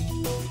Shadows.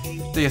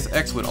 Deus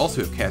Ex would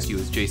also have cast you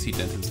as JC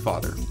Denton's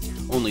father,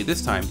 only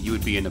this time you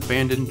would be an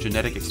abandoned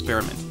genetic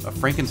experiment, a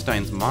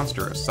Frankenstein's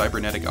monster of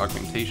cybernetic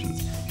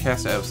augmentations,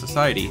 cast out of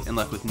society and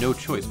left with no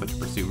choice but to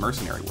pursue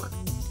mercenary work.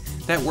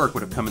 That work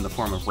would have come in the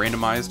form of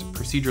randomized,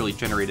 procedurally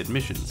generated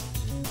missions.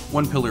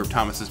 One pillar of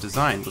Thomas's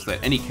design was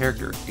that any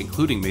character,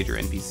 including major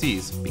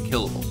NPCs, be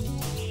killable.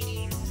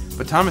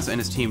 But Thomas and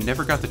his team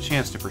never got the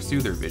chance to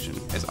pursue their vision,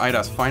 as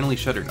Eidos finally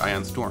shuttered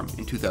Ion Storm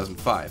in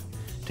 2005,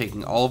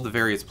 taking all of the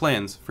various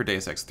plans for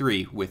Deus Ex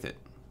 3 with it.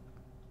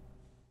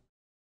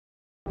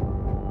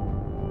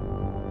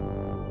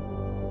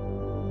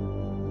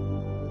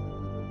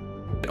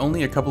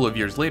 Only a couple of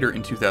years later,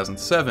 in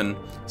 2007,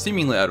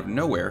 seemingly out of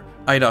nowhere,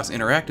 Eidos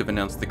Interactive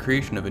announced the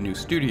creation of a new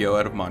studio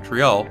out of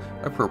Montreal,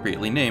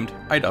 appropriately named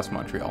Eidos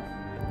Montreal.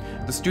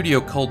 The studio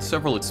culled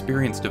several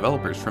experienced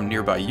developers from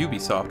nearby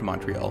Ubisoft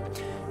Montreal,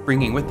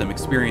 bringing with them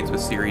experience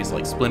with series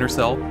like Splinter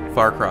Cell,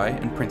 Far Cry,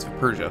 and Prince of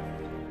Persia.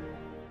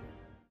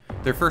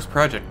 Their first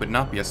project would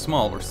not be a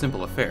small or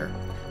simple affair.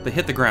 They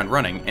hit the ground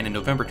running, and in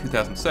November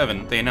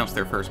 2007, they announced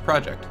their first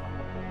project.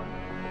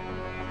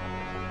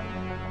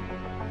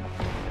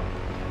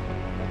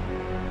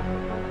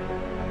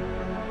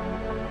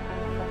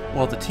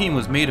 While the team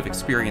was made of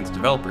experienced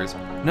developers,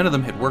 none of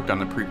them had worked on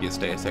the previous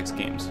Deus Ex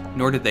games,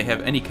 nor did they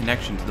have any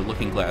connection to the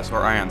Looking Glass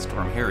or Ion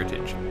Storm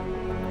heritage.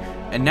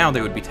 And now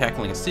they would be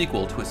tackling a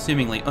sequel to a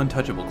seemingly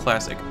untouchable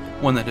classic,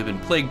 one that had been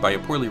plagued by a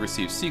poorly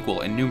received sequel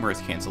and numerous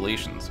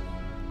cancellations.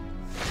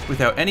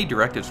 Without any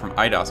directives from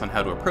Eidos on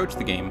how to approach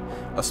the game,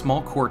 a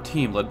small core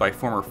team led by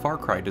former Far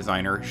Cry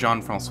designer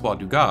Jean-François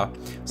Dugas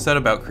set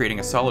about creating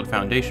a solid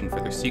foundation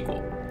for their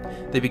sequel.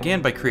 They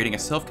began by creating a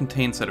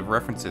self-contained set of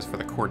references for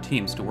the core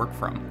teams to work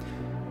from.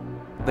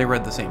 They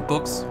read the same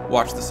books,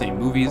 watched the same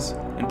movies,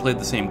 and played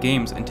the same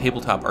games and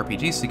tabletop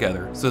RPGs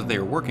together so that they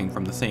were working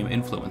from the same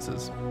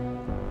influences.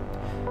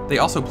 They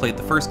also played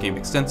the first game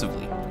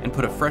extensively, and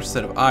put a fresh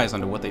set of eyes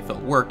onto what they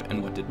felt worked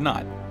and what did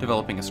not,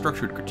 developing a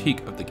structured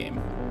critique of the game.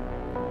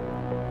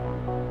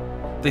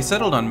 They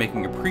settled on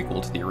making a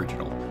prequel to the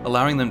original,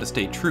 allowing them to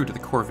stay true to the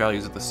core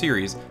values of the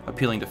series,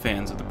 appealing to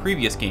fans of the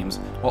previous games,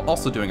 while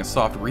also doing a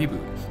soft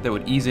reboot that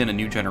would ease in a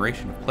new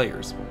generation of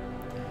players.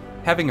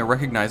 Having a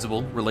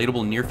recognizable,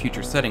 relatable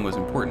near-future setting was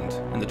important,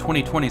 and the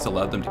 2020s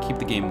allowed them to keep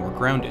the game more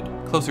grounded,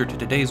 closer to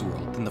today's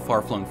world than the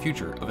far-flung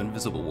future of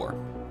Invisible War.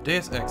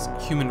 Deus Ex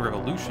Human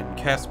Revolution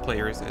cast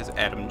players as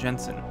Adam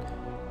Jensen,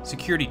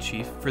 security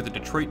chief for the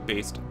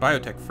Detroit-based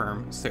biotech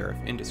firm Seraph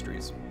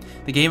Industries.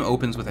 The game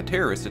opens with a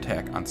terrorist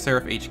attack on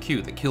Seraph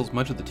HQ that kills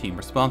much of the team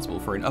responsible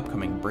for an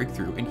upcoming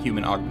breakthrough in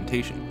human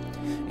augmentation,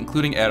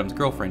 including Adam's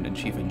girlfriend and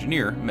chief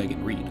engineer,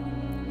 Megan Reed.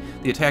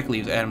 The attack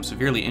leaves Adam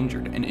severely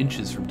injured and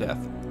inches from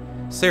death.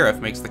 Seraph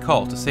makes the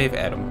call to save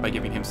Adam by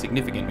giving him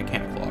significant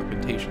mechanical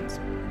augmentations.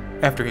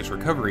 After his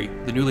recovery,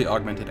 the newly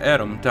augmented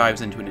Adam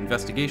dives into an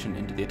investigation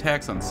into the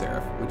attacks on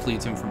Seraph, which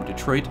leads him from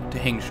Detroit to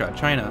Hangsha,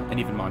 China, and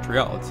even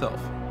Montreal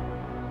itself.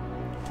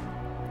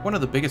 One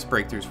of the biggest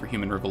breakthroughs for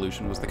Human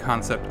Revolution was the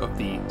concept of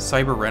the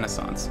Cyber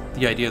Renaissance,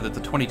 the idea that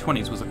the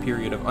 2020s was a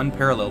period of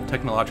unparalleled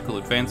technological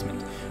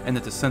advancement, and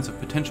that the sense of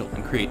potential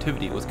and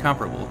creativity was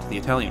comparable to the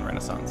Italian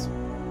Renaissance.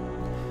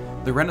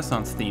 The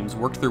Renaissance themes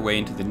worked their way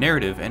into the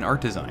narrative and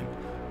art design.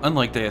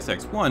 Unlike Deus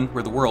Ex 1,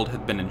 where the world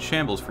had been in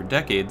shambles for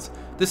decades,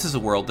 this is a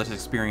world that has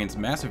experienced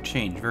massive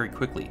change very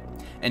quickly,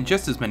 and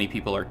just as many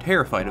people are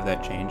terrified of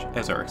that change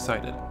as are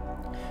excited.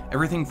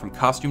 Everything from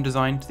costume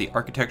design to the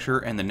architecture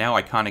and the now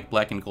iconic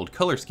black and gold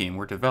color scheme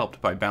were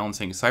developed by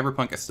balancing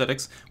cyberpunk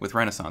aesthetics with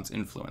Renaissance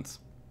influence.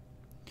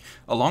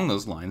 Along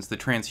those lines, the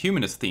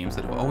transhumanist themes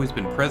that have always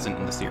been present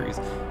in the series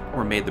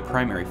were made the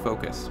primary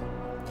focus.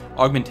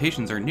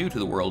 Augmentations are new to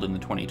the world in the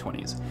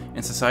 2020s,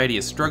 and society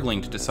is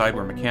struggling to decide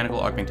where mechanical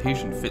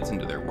augmentation fits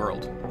into their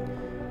world.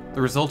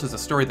 The result is a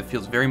story that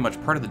feels very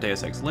much part of the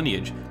Deus Ex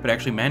lineage, but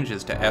actually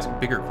manages to ask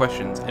bigger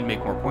questions and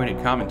make more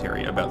pointed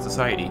commentary about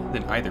society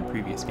than either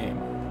previous game.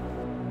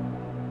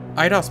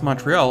 Eidos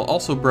Montreal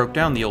also broke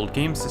down the old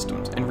game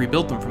systems and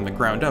rebuilt them from the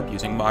ground up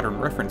using modern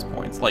reference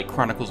points like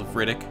Chronicles of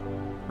Riddick,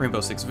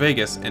 Rainbow Six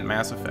Vegas, and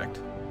Mass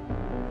Effect.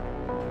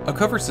 A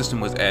cover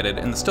system was added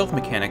and the stealth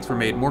mechanics were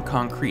made more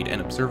concrete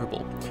and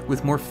observable,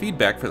 with more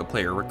feedback for the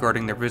player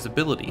regarding their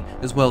visibility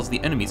as well as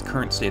the enemy's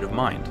current state of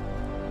mind.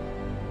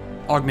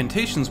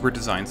 Augmentations were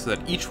designed so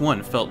that each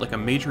one felt like a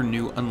major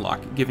new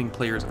unlock, giving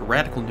players a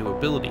radical new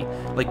ability,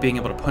 like being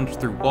able to punch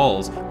through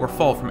walls or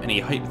fall from any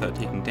height without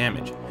taking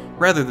damage,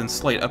 rather than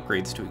slight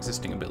upgrades to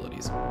existing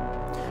abilities.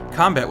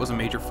 Combat was a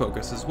major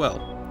focus as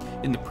well.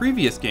 In the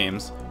previous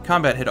games,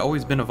 combat had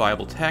always been a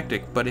viable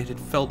tactic, but it had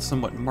felt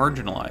somewhat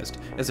marginalized,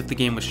 as if the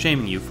game was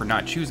shaming you for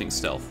not choosing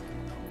stealth.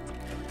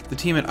 The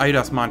team at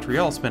Eidos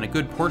Montreal spent a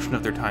good portion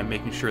of their time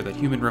making sure that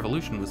Human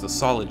Revolution was a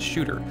solid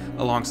shooter,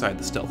 alongside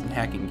the stealth and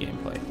hacking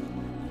gameplay.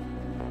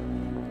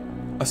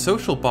 A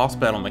social boss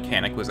battle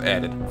mechanic was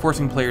added,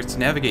 forcing players to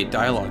navigate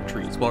dialogue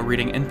trees while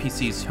reading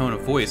NPCs' tone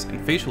of voice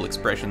and facial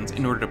expressions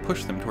in order to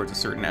push them towards a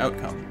certain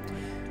outcome.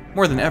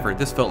 More than ever,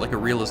 this felt like a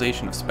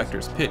realization of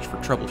Spectre's pitch for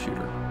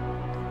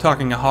Troubleshooter.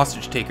 Talking a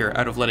hostage-taker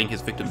out of letting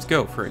his victims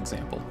go, for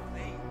example.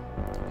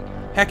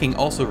 Hacking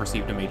also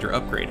received a major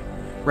upgrade.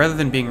 Rather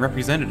than being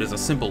represented as a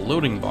simple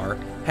loading bar,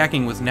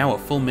 hacking was now a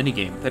full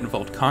minigame that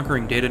involved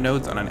conquering data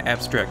nodes on an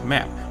abstract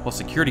map, while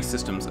security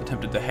systems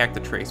attempted to hack the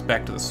trace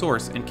back to the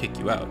source and kick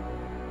you out.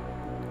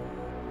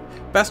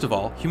 Best of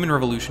all, Human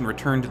Revolution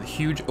returned to the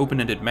huge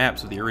open-ended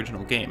maps of the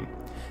original game.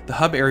 The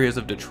hub areas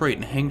of Detroit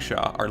and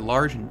Hangshaw are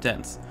large and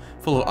dense,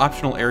 full of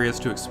optional areas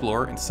to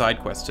explore and side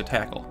quests to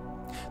tackle.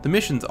 The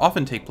missions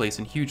often take place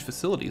in huge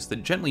facilities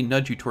that gently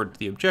nudge you towards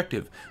the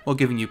objective while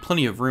giving you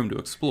plenty of room to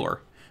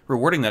explore,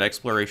 rewarding that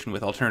exploration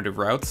with alternative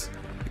routes,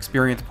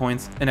 experience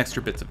points, and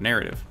extra bits of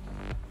narrative.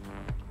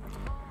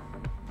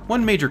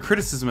 One major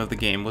criticism of the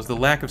game was the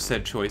lack of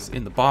said choice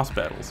in the boss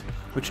battles,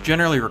 which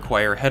generally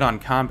require head-on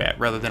combat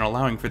rather than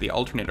allowing for the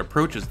alternate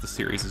approaches the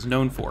series is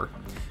known for,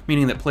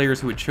 meaning that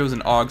players who had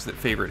chosen AUGs that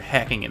favored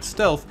hacking and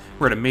stealth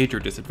were at a major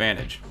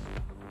disadvantage.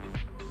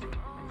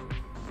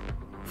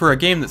 For a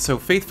game that so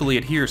faithfully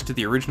adheres to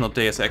the original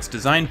Deus Ex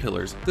design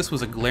pillars, this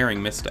was a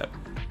glaring misstep.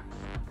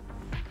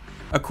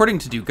 According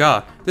to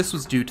Dugas, this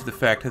was due to the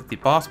fact that the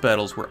boss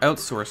battles were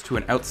outsourced to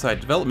an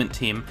outside development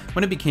team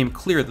when it became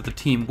clear that the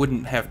team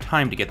wouldn't have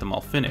time to get them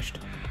all finished.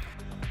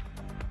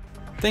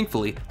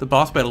 Thankfully, the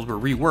boss battles were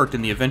reworked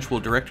in the eventual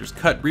director's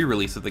cut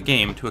re-release of the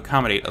game to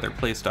accommodate other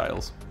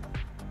playstyles.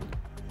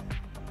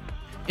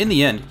 In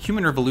the end,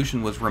 Human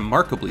Revolution was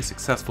remarkably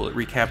successful at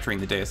recapturing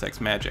the Deus Ex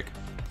magic.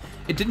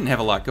 It didn't have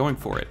a lot going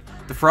for it.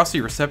 The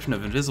frosty reception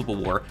of Invisible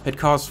War had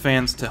caused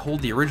fans to hold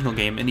the original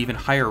game in even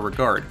higher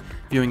regard,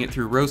 viewing it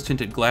through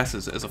rose-tinted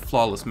glasses as a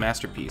flawless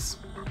masterpiece.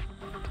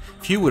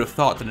 Few would have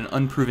thought that an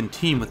unproven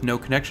team with no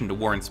connection to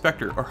Warren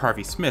Spector or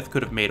Harvey Smith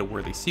could have made a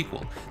worthy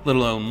sequel, let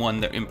alone one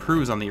that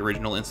improves on the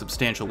original in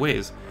substantial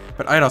ways,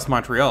 but Eidos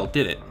Montreal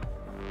did it.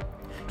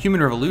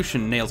 Human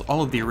Revolution nails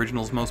all of the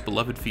original's most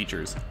beloved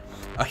features.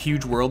 A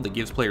huge world that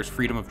gives players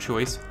freedom of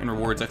choice and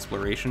rewards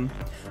exploration,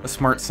 a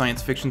smart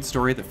science fiction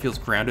story that feels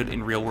grounded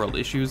in real-world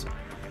issues,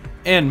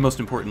 and, most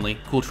importantly,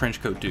 cool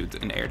trenchcoat dudes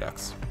and air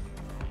ducts.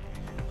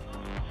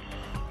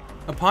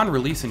 Upon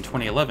release in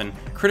 2011,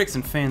 critics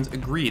and fans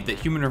agreed that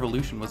Human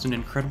Revolution was an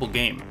incredible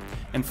game,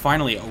 and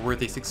finally a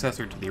worthy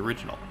successor to the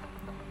original.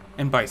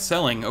 And by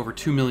selling over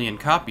 2 million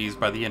copies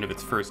by the end of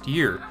its first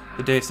year,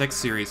 the Deus Ex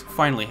series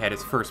finally had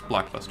its first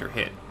blockbuster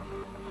hit.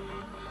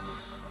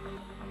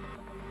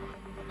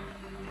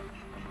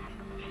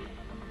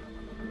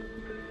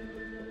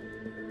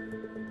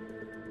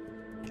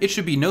 It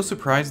should be no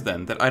surprise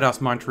then that Eidos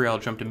Montreal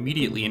jumped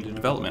immediately into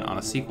development on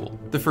a sequel.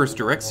 The first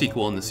direct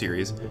sequel in the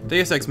series,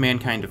 Deus Ex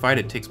Mankind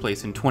Divided, takes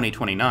place in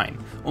 2029,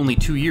 only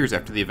 2 years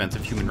after the events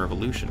of Human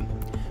Revolution.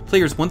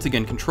 Players once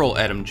again control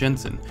Adam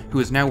Jensen, who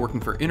is now working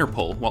for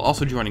Interpol while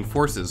also joining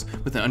forces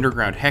with an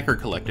underground hacker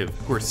collective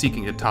who are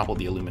seeking to topple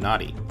the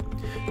Illuminati.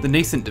 The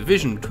nascent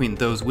division between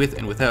those with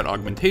and without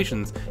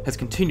augmentations has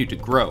continued to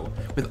grow,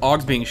 with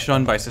AUGs being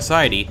shunned by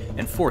society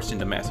and forced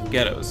into massive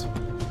ghettos.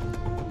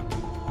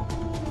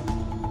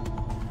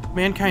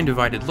 Mankind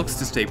Divided looks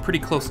to stay pretty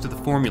close to the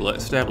formula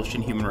established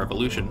in Human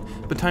Revolution,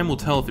 but time will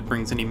tell if it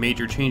brings any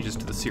major changes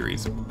to the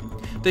series.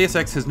 Deus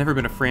Ex has never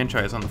been a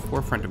franchise on the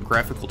forefront of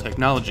graphical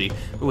technology,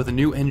 but with a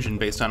new engine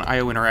based on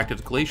IO Interactive's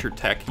Glacier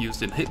tech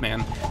used in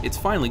Hitman, it's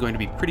finally going to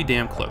be pretty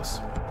damn close.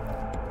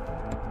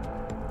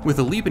 With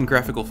a leap in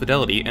graphical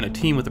fidelity and a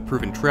team with a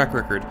proven track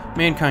record,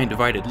 Mankind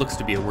Divided looks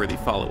to be a worthy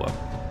follow-up.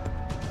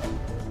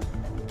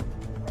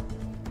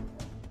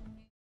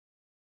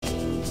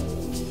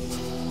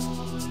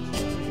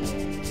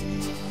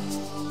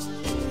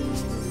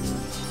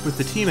 With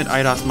the team at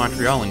Eidos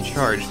Montreal in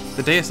charge,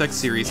 the Deus Ex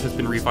series has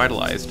been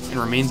revitalized and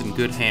remains in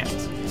good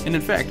hands. And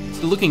in fact,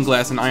 the Looking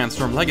Glass and Ion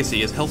Storm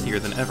legacy is healthier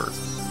than ever.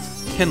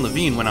 Ken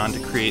Levine went on to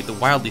create the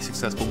wildly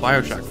successful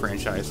BioShock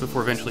franchise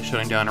before eventually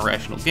shutting down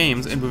Irrational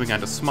Games and moving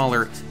on to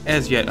smaller,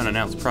 as yet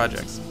unannounced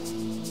projects.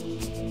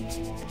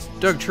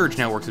 Doug Church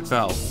now works at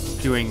Valve,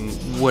 doing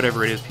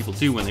whatever it is people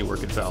do when they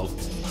work at Valve.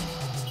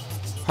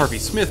 Harvey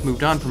Smith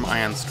moved on from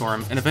Ion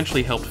Storm and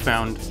eventually helped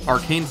found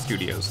Arcane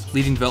Studios,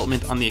 leading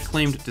development on the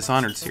acclaimed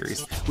Dishonored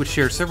series, which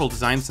shares several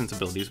design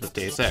sensibilities with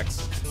Deus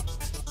Ex.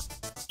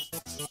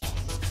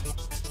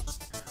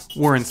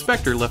 Warren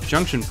Spector left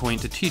Junction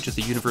Point to teach at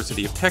the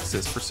University of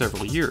Texas for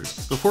several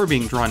years, before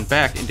being drawn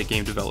back into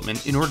game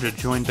development in order to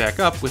join back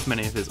up with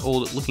many of his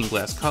old Looking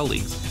Glass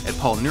colleagues at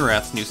Paul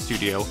Neurath's new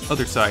studio,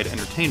 Otherside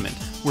Entertainment,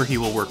 where he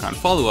will work on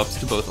follow-ups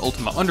to both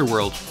Ultima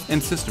Underworld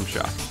and System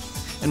Shock.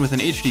 And with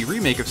an HD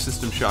remake of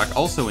System Shock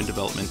also in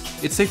development,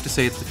 it's safe to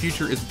say that the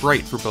future is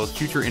bright for both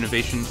future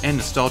innovation and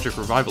nostalgic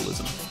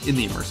revivalism in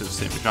the immersive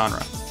sim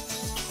genre.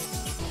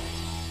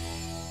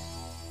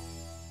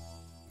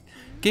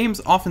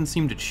 Games often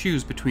seem to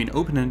choose between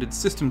open-ended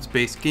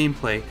systems-based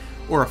gameplay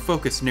or a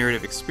focused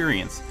narrative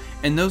experience,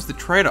 and those that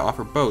try to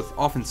offer both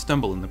often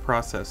stumble in the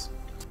process.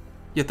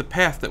 Yet the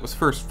path that was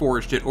first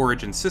forged at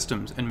Origin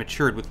Systems and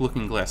matured with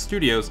Looking Glass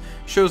Studios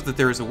shows that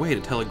there is a way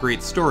to tell a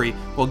great story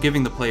while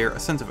giving the player a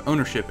sense of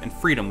ownership and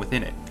freedom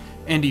within it.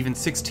 And even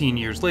 16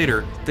 years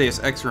later, Deus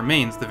Ex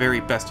remains the very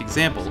best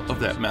example of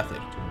that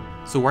method.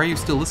 So why are you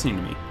still listening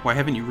to me? Why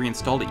haven't you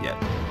reinstalled it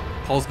yet?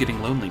 Paul's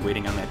getting lonely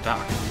waiting on that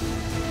dock.